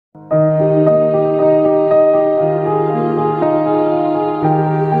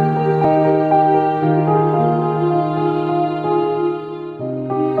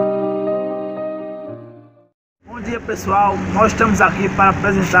Pessoal, nós estamos aqui para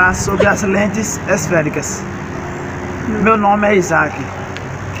apresentar sobre as lentes esféricas. Meu nome é Isaac.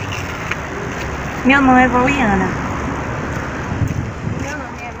 Meu nome é Voliana. Meu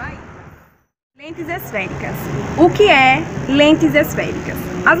nome é Maísa. Lentes esféricas. O que é lentes esféricas?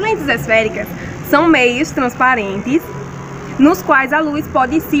 As lentes esféricas são meios transparentes nos quais a luz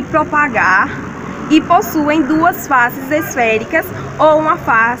pode se propagar e possuem duas faces esféricas ou uma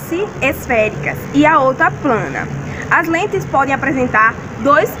face esférica e a outra plana. As lentes podem apresentar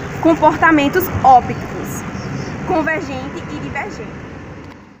dois comportamentos ópticos, convergente e divergente.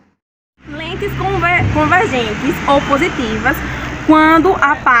 Lentes convergentes ou positivas quando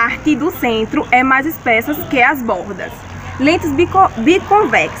a parte do centro é mais espessa que as bordas. Lentes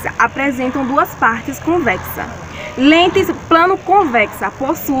biconvexa apresentam duas partes convexas. Lentes plano-convexa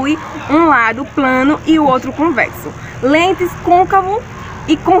possui um lado plano e o outro convexo. Lentes côncavo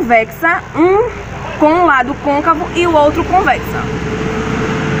e convexa, um com um lado côncavo e o outro convexa.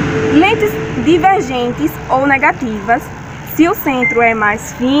 Lentes divergentes ou negativas, se o centro é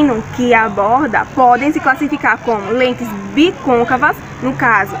mais fino que a borda, podem se classificar como lentes bicôncavas, no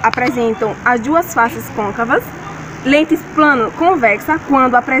caso, apresentam as duas faces côncavas. Lentes plano-convexa,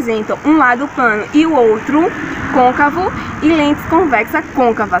 quando apresentam um lado plano e o outro côncavo. E lentes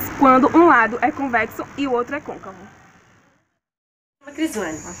convexa-côncavas, quando um lado é convexo e o outro é côncavo.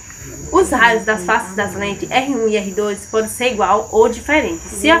 Os raios das faces das lentes R1 e R2 podem ser igual ou diferentes.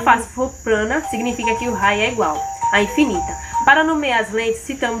 Se a face for plana, significa que o raio é igual à infinita. Para nomear as lentes,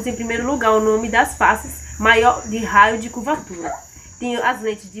 citamos em primeiro lugar o nome das faces maior de raio de curvatura. Tem as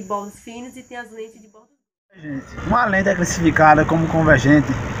lentes de bordos finos e tem as lentes de bordos... Uma lente é classificada como convergente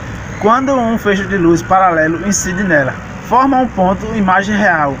quando um feixe de luz paralelo incide nela, forma um ponto imagem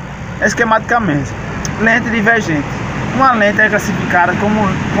real, esquematicamente. Lente divergente. Uma lente é classificada como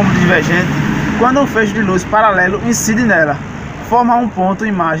divergente quando um feixe de luz paralelo incide nela, forma um ponto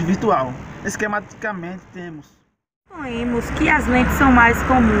imagem virtual. Esquematicamente temos Que as lentes são mais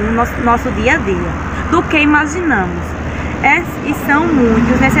comuns no nosso dia a dia do que imaginamos. E são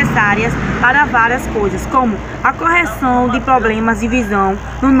muito necessárias para várias coisas, como a correção de problemas de visão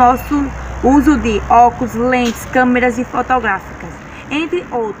no nosso uso de óculos, lentes, câmeras e fotográficas, entre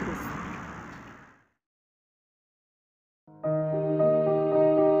outros.